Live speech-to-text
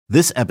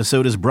This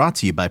episode is brought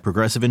to you by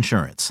Progressive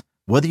Insurance.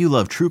 Whether you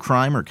love true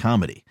crime or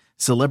comedy,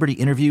 celebrity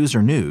interviews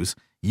or news,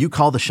 you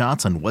call the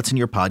shots on what's in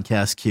your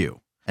podcast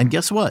queue. And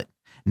guess what?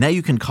 Now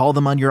you can call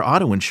them on your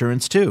auto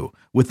insurance too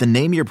with the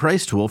Name Your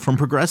Price tool from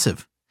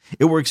Progressive.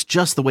 It works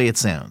just the way it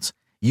sounds.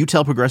 You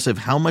tell Progressive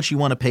how much you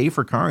want to pay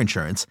for car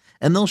insurance,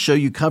 and they'll show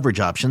you coverage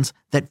options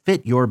that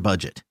fit your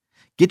budget.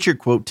 Get your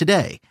quote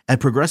today at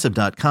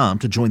Progressive.com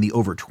to join the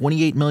over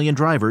 28 million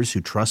drivers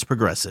who trust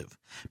Progressive.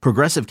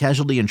 Progressive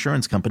Casualty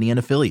Insurance Company and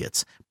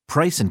Affiliates.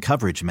 Price and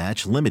coverage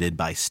match limited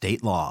by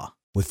state law.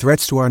 With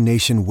threats to our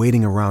nation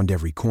waiting around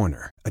every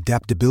corner,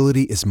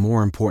 adaptability is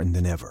more important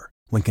than ever.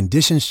 When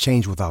conditions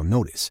change without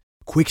notice,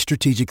 quick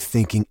strategic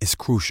thinking is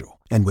crucial.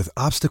 And with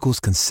obstacles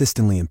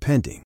consistently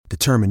impending,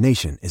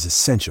 determination is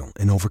essential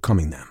in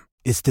overcoming them.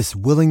 It's this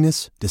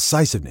willingness,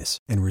 decisiveness,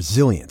 and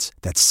resilience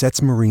that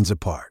sets Marines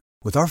apart.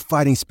 With our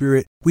fighting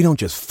spirit, we don't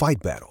just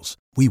fight battles,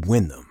 we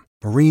win them.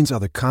 Marines are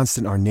the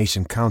constant our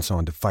nation counts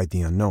on to fight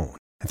the unknown.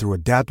 And through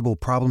adaptable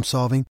problem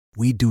solving,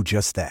 we do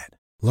just that.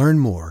 Learn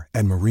more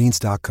at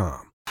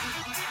marines.com.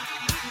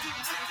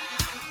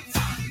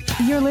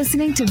 You're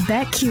listening to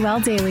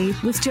BetQL Daily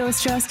with Joe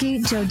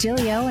Ostrowski, Joe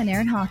Giglio, and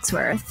Aaron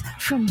Hawksworth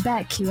from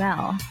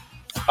BetQL.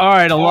 All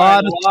right, a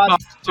lot of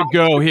spots to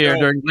go here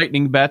during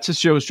Lightning Bets. It's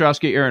Joe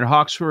Ostrowski, Aaron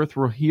Hawksworth.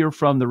 We'll hear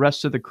from the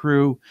rest of the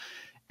crew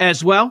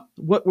as well.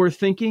 What we're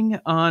thinking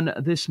on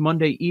this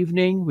Monday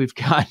evening, we've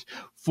got,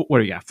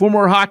 four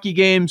more hockey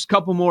games,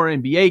 couple more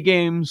NBA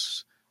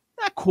games.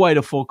 Not quite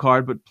a full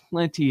card, but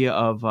plenty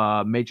of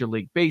Major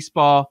League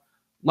Baseball.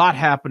 A lot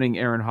happening,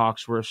 Aaron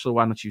Hawksworth. So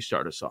why don't you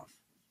start us off?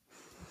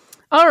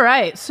 All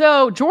right.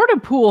 So Jordan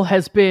Poole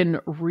has been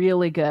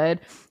really good.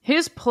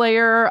 His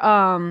player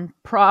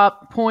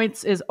prop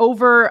points is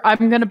over.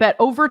 I'm going to bet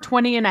over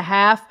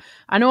 20.5.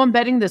 I know I'm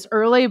betting this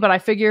early, but I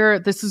figure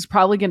this is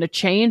probably going to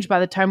change by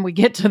the time we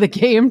get to the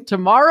game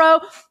tomorrow.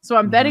 So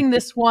I'm betting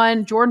this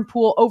one. Jordan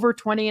Poole over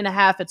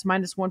 20.5. It's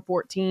minus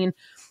 114.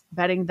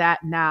 Betting that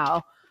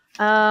now.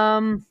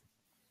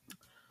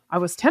 I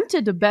was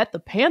tempted to bet the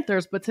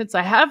Panthers, but since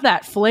I have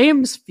that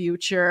Flames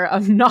future,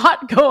 I'm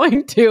not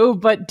going to.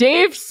 But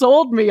Dave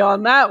sold me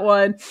on that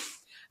one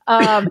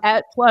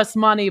at plus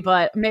money,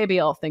 but maybe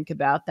I'll think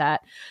about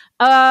that.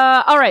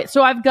 All right,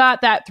 so I've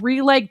got that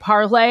 3-leg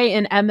parlay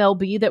in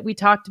MLB that we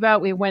talked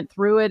about. We went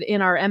through it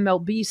in our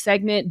MLB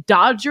segment.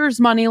 Dodgers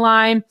money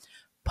line,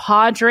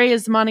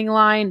 Padres money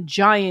line,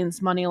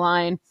 Giants money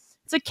line.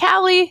 It's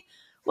a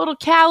little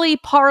Cali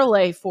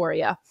parlay for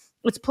you.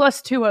 It's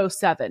plus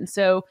 207.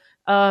 So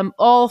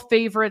all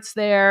favorites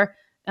there,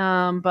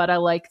 but I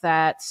like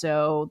that.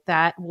 So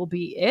that will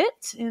be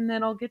it. And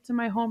then I'll get to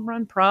my home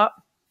run prop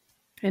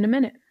in a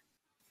minute.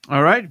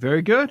 All right.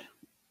 Very good.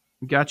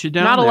 Got you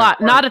down. Not a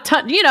lot, not a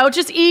ton,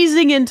 just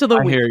easing into the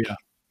week. I hear you.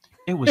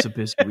 It was a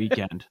busy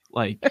weekend.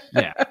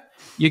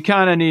 You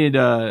kind of need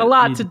a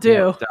lot to do.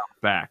 Dial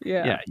it back.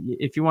 Yeah.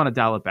 If you want to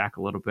dial it back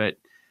a little bit,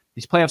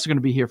 these playoffs are going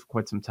to be here for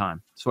quite some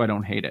time. So I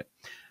don't hate it.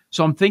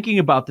 So I'm thinking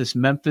about this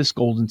Memphis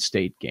Golden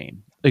State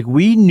game.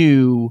 We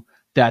knew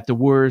that the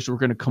Warriors were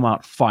going to come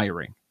out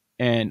firing,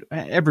 and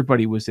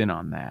everybody was in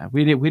on that.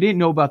 We didn't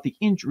know about the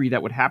injury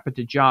that would happen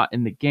to Ja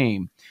in the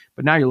game,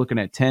 but now you're looking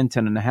at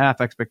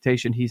 10.5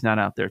 expectation. He's not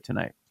out there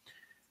tonight.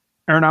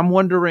 Aaron, I'm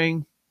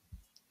wondering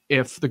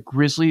if the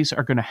Grizzlies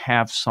are going to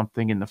have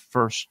something in the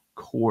first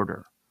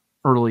quarter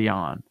early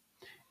on.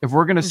 If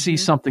we're going to see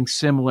something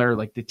similar,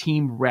 like the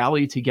team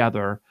rally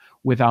together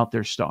without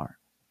their star.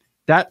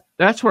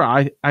 That's where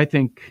I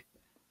think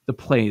the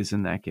play is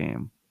in that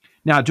game.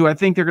 Now, do I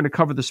think they're going to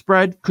cover the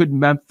spread?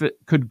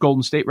 Could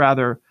Golden State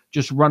rather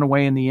just run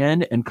away in the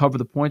end and cover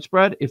the point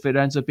spread if it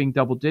ends up being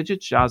double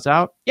digits? Ja's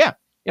out. Yeah,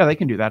 they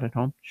can do that at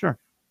home. Sure.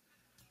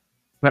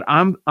 But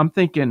I'm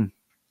thinking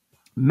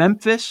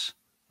Memphis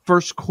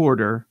first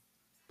quarter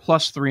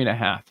plus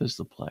 3.5 is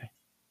the play.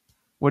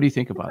 What do you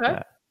think about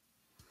that?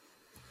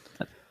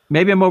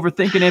 Maybe I'm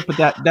overthinking it,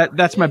 but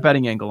that's my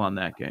betting angle on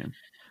that game.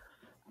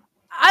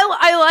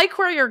 I like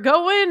where you're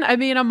going. I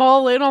mean, I'm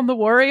all in on the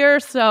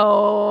Warriors,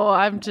 so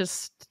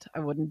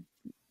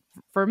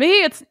for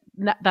me,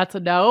 that's a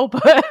no,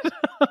 but.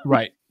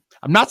 Right.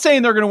 I'm not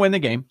saying they're going to win the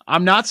game.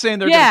 I'm not saying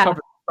they're going to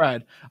cover the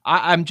spread.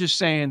 I'm just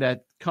saying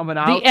that coming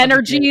out. The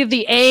energy,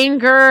 the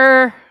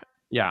anger.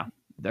 Yeah,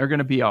 they're going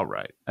to be all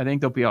right. I think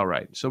they'll be all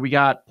right. So we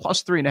got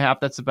plus 3.5.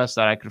 That's the best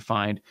that I could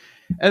find.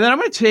 And then I'm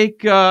going to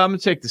take the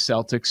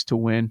Celtics to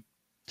win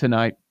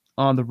tonight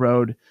on the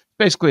road.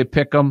 Basically a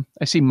pick 'em.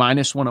 I see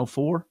minus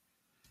 104.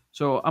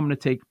 So I'm going to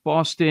take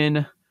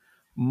Boston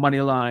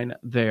money line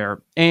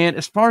there. And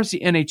as far as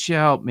the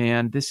NHL,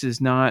 man, this is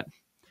not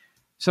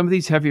some of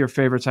these heavier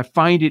favorites. I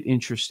find it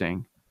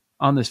interesting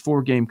on this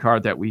 4-game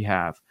card that we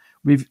have.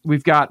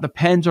 We've got the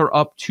Pens are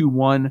up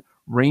 2-1,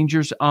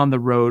 Rangers on the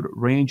road,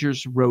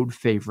 Rangers road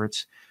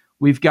favorites.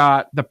 We've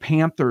got the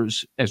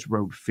Panthers as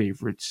road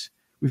favorites.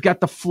 We've got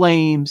the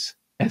Flames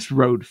as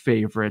road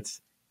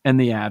favorites and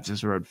the Avs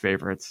as road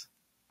favorites.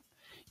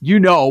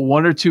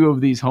 One or two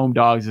of these home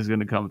dogs is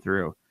going to come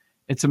through.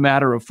 It's a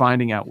matter of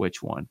finding out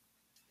which one.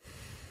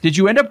 Did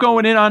you end up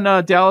going in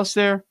on Dallas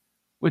there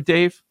with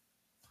Dave?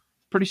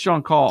 pretty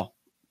strong call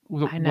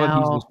with I what he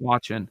know. was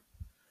watching.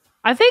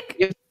 I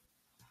think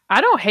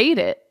I don't hate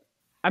it.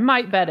 I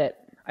might bet it.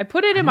 I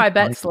put it in my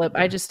bet slip.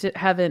 I just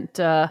haven't.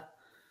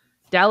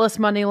 Dallas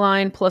money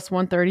line plus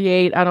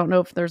 138. I don't know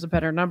if there's a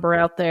better number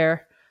out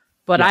there,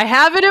 but I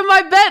have it in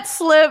my bet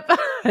slip.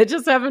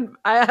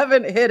 I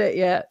haven't hit it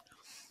yet.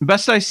 The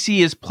best I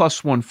see is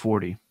plus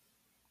 140.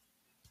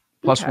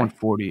 Plus Okay.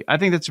 140. I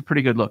think that's a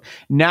pretty good look.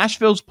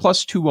 Nashville's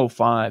plus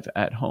 205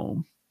 at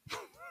home.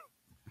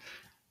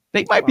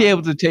 They might be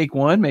able to take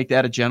one, make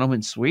that a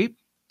gentleman's sweep.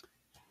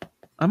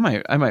 I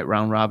might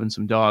round robin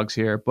some dogs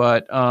here,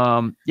 but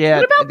yeah.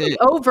 What about the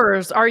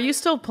overs? Are you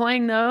still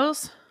playing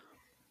those?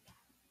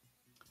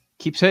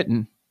 Keeps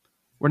hitting.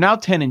 We're now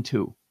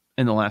 10-2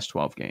 in the last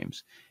 12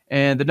 games.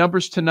 And the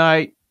numbers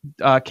tonight,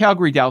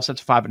 Calgary, Dallas,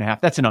 that's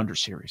 5.5. That's an under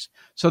series.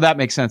 So that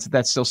makes sense that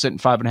that's still sitting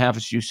 5.5.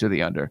 It's used to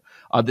the under.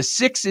 The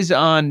 6 is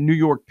on New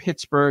York,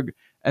 Pittsburgh,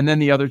 and then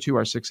the other two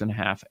are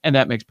 6.5. And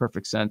that makes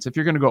perfect sense. If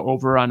you're going to go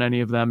over on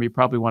any of them, you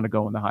probably want to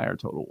go in the higher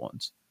total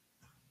ones.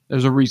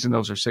 There's a reason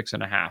those are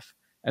 6.5.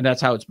 And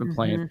that's how it's been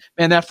playing.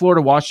 Man, that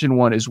Florida-Washington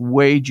one is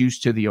way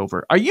juiced to the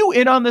over. Are you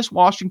in on this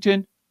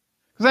Washington?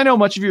 Because I know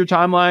much of your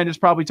timeline is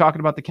probably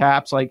talking about the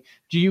Caps. Like,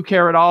 do you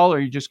care at all, or are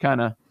you just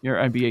kind of your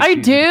NBA? I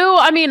do.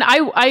 I mean,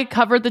 I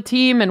covered the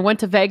team and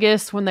went to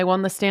Vegas when they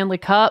won the Stanley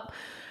Cup,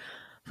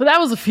 but that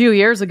was a few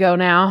years ago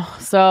now.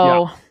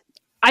 So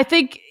I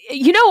think,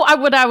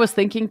 what I was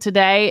thinking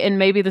today, and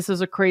maybe this is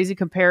a crazy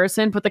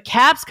comparison, but the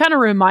Caps kind of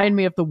remind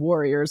me of the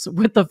Warriors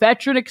with the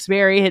veteran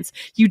experience.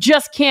 You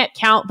just can't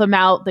count them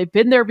out. They've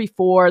been there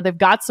before. They've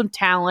got some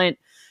talent.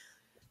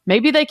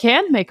 Maybe they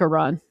can make a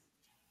run.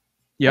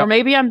 Or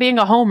maybe I'm being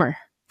a homer.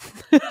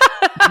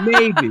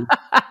 Maybe.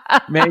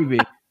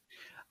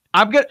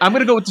 I'm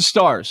gonna go with the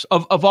Stars.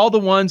 Of all the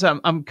ones,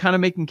 I'm kind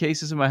of making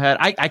cases in my head.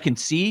 I can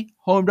see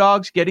home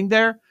dogs getting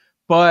there,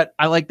 but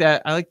I like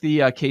that. I like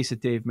the case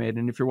that Dave made.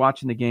 And if you're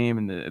watching the game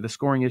and the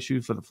scoring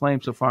issues for the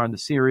Flames so far in the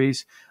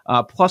series,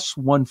 plus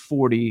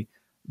 140,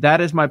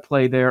 that is my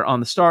play there on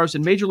the Stars.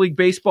 In Major League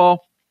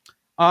Baseball,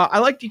 I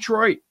like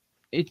Detroit.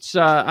 It's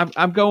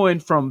I'm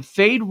going from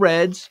fade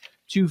Reds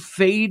to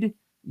fade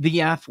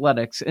the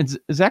Athletics. And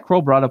Zach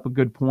Kroll brought up a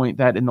good point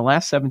that in the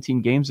last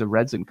 17 games, the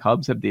Reds and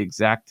Cubs have the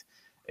exact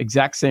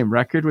same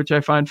record, which I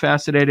find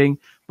fascinating.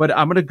 But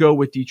I'm going to go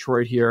with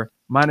Detroit here,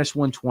 minus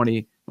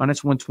 120,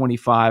 minus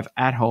 125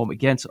 at home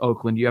against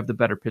Oakland. You have the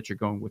better pitcher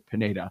going with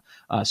Pineda.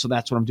 So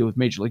that's what I'm doing with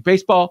Major League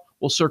Baseball.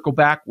 We'll circle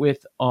back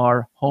with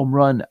our home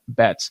run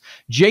bets.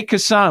 Jake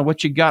Kassan,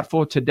 what you got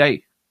for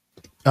today?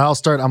 I'll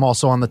start. I'm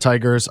also on the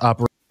Tigers.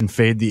 Operation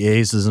Fade the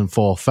A's is in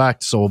full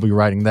effect, so we'll be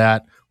riding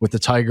that with the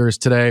Tigers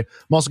today.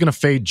 I'm also going to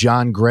fade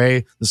John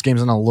Gray. This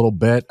game's in a little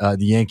bit, the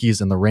Yankees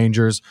and the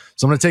Rangers.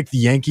 So I'm going to take the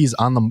Yankees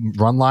on the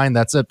run line.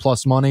 That's at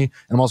plus money. And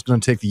I'm also going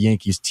to take the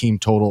Yankees team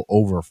total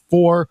over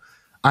 4.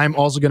 I'm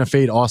also going to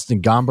fade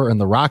Austin Gomber and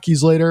the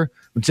Rockies later.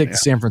 I'm going to take the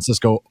San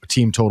Francisco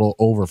team total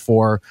over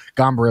 4.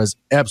 Gomber has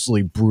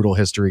absolutely brutal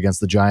history against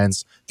the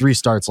Giants. 3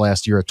 starts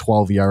last year at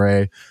 12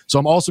 ERA. So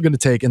I'm also going to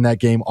take in that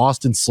game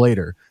Austin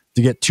Slater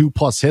to get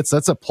 2+ hits.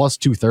 That's at plus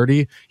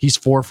 230. He's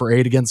 4 for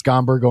 8 against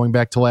Gomber going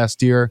back to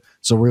last year.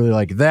 So really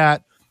like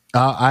that.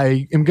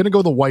 I am going to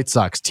go the White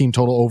Sox team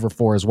total over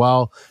 4 as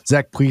well.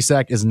 Zach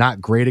Plesac is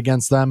not great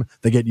against them.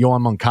 They get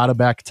Yohan Moncada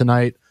back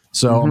tonight.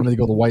 So I'm going to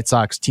go the White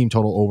Sox team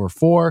total over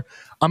 4.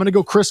 I'm going to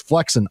go Chris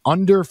Flexen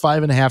under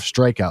 5.5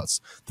 strikeouts.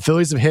 The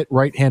Phillies have hit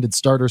right-handed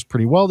starters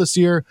pretty well this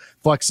year.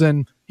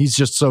 Flexen, he's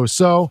just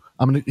so-so.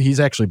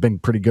 He's actually been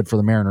pretty good for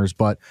the Mariners,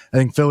 but I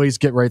think Phillies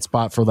get right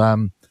spot for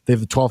them. They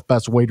have the 12th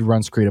best weighted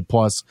runs created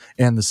plus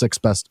and the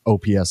 6th best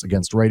OPS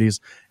against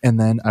righties. And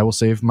then I will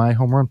save my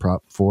home run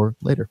prop for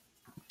later.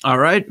 All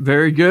right.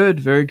 Very good.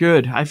 Very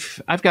good.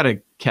 I've got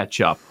to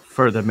catch up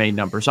for the main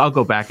numbers. I'll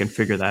go back and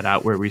figure that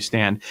out where we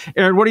stand.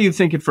 Aaron, what are you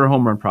thinking for a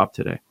home run prop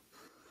today?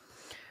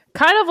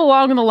 Kind of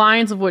along the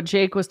lines of what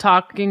Jake was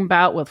talking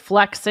about with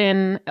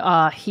Flexen.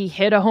 He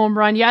hit a home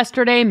run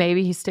yesterday.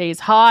 Maybe he stays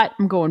hot.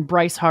 I'm going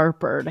Bryce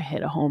Harper to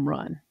hit a home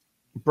run.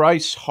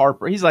 Bryce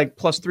Harper. He's like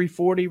plus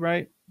 340,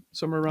 right?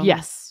 Somewhere around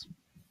yes.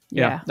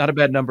 There? Yeah, not a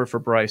bad number for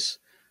Bryce.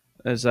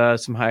 There's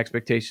some high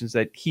expectations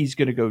that he's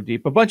going to go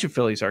deep. A bunch of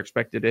Phillies are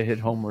expected to hit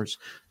homers,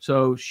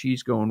 so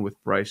she's going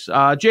with Bryce.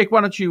 Jake,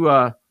 why don't you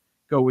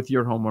go with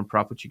your home run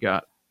prop? What you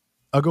got?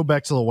 I'll go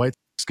back to the White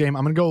Sox game.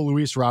 I'm going to go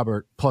Luis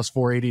Robert plus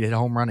 480 to hit a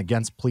home run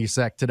against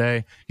Plesac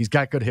today. He's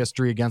got good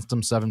history against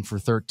him, 7 for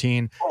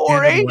 13.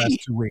 480? In the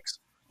last 2 weeks.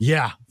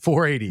 Yeah,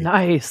 480.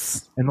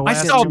 Nice. In the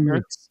last 2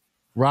 weeks,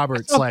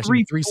 Robert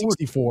slashing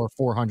 364,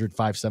 400,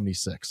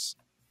 576.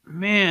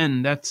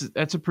 Man, that's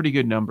a pretty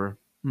good number.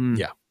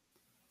 Yeah.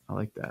 I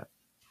like that.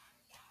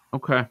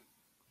 Okay.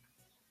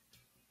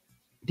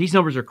 These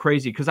numbers are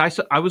crazy because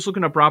I was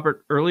looking up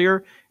Robert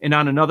earlier, and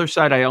on another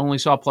side, I only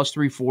saw plus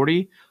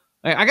 340.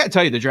 I got to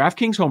tell you, the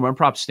DraftKings home run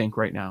props stink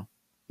right now.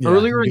 Yeah,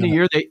 earlier in the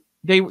year,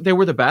 they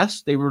were the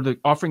best. They were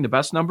offering the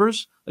best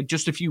numbers like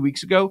just a few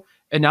weeks ago,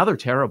 and now they're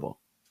terrible.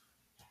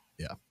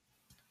 Yeah.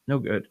 No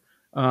good.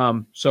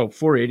 So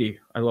 480,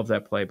 I love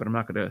that play, but I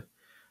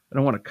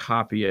don't want to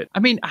copy it. I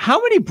mean,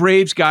 how many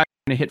Braves guys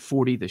going to hit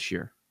 40 this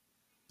year.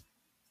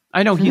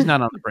 I know he's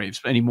not on the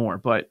Braves anymore,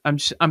 but I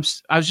was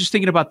just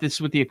thinking about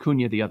this with the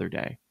Acuna the other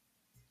day,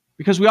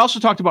 because we also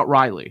talked about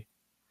Riley.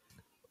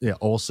 Yeah,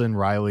 Olsen,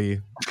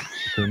 Riley,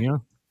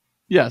 Acuna.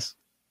 Yes,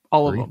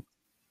 all of them.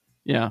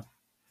 Yeah.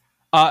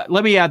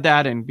 Let me add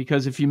that in,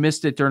 because if you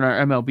missed it during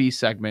our MLB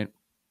segment,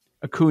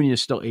 Acuna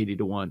is still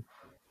 80-1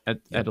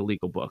 at a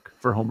legal book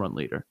for home run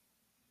leader.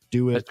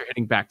 Do it. After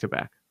hitting back to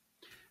back.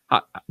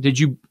 Did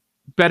you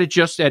bet it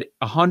just at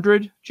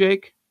 100,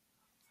 Jake?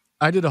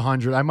 I did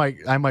 100. I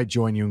might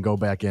join you and go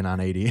back in on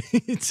 80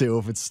 too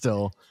if it's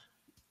still.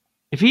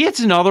 If he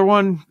hits another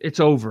one, it's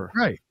over.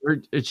 Right.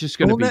 It's just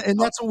going to be. And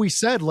that's what we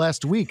said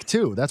last week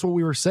too. That's what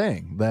we were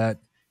saying, that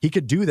he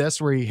could do this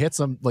where he hits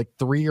them like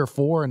 3 or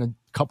 4 in a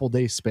couple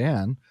days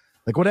span.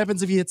 Like, what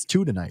happens if he hits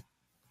 2 tonight?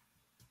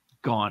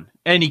 Gone.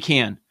 And he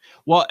can.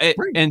 Well, Right.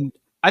 and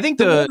I think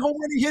the one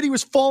home run he hit, he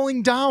was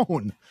falling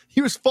down.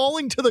 He was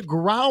falling to the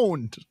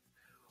ground.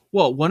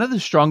 Well, one of the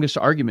strongest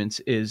arguments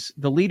is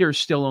the leader is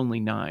still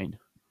only 9.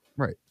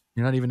 Right.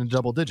 You're not even in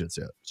double digits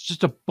yet. It's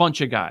just a bunch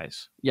of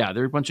guys. Yeah,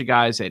 there are a bunch of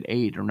guys at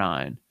 8 or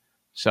 9.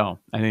 So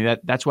I think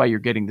that's why you're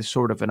getting this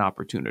sort of an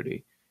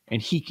opportunity.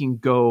 And he can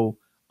go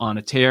on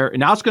a tear.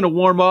 And now it's going to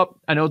warm up.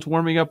 I know it's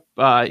warming up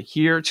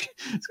here.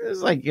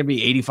 It's like going to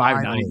be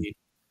 85, 90.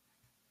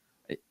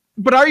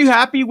 But are you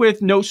happy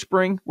with no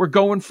spring? We're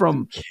going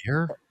from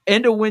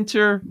end of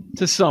winter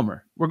to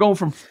summer. We're going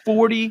from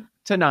 40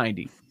 to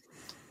 90.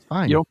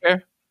 Fine. You don't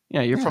care?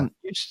 Yeah, you're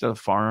just a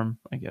farm.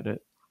 I get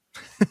it.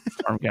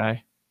 Farm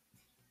guy.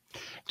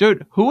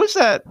 Dude, who was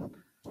that?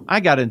 I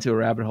got into a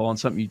rabbit hole on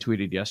something you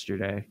tweeted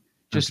yesterday.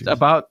 Just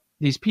about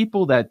these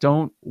people that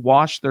don't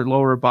wash their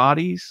lower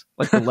bodies,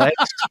 like the legs.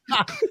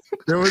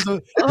 There was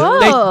a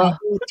viral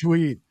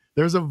tweet.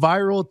 There's a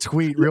viral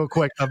tweet real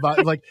quick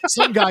about like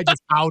some guy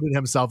just outed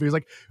himself. He was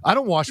like, I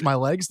don't wash my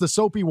legs. The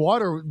soapy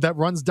water that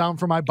runs down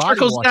from my body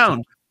trickles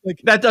down. Like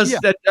that does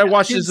that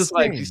washes his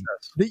legs.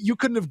 You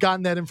couldn't have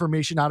gotten that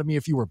information out of me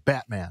if you were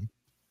Batman.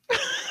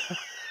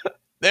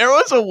 There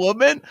was a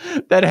woman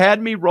that had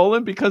me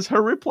rolling because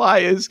her reply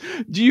is,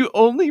 "Do you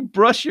only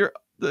brush your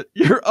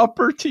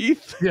upper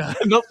teeth?" Yeah.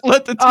 And don't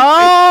let the teeth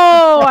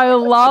I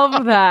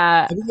love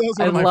that.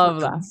 I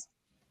love that.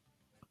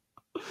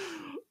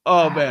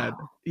 Oh man.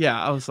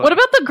 Yeah, I was like, what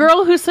about the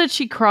girl who said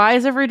she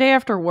cries every day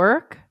after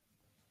work?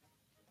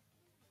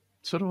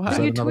 So do Have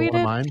I. you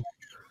tweeted?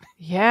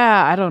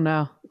 Yeah, I don't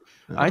know.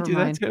 I do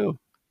that too.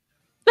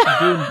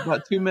 I'm doing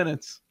about 2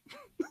 minutes.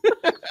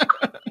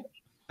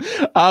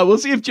 We'll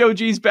see if Joe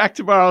G's back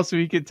tomorrow so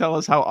he can tell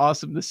us how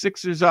awesome the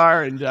Sixers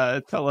are and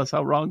tell us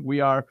how wrong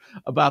we are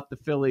about the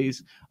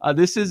Phillies.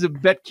 This is a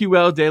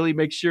BetQL Daily.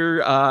 Make sure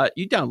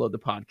you download the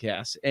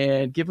podcast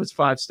and give us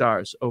 5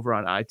 stars over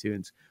on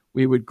iTunes.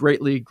 We would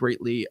greatly,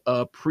 greatly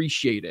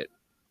appreciate it.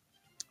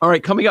 All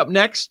right, coming up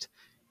next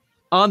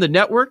on the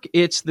network,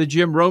 it's the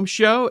Jim Rome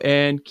Show,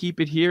 and keep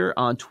it here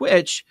on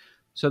Twitch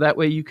so that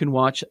way you can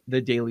watch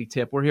the Daily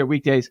Tip. We're here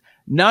weekdays,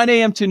 9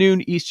 a.m. to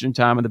noon Eastern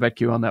Time on the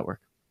BetQL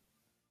Network.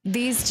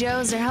 These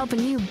Joes are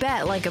helping you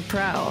bet like a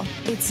pro.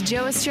 It's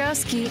Joe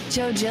Ostrowski,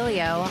 Joe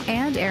Giglio,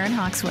 and Aaron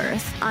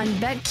Hawksworth on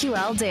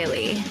BetQL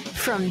Daily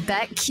from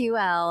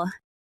BetQL.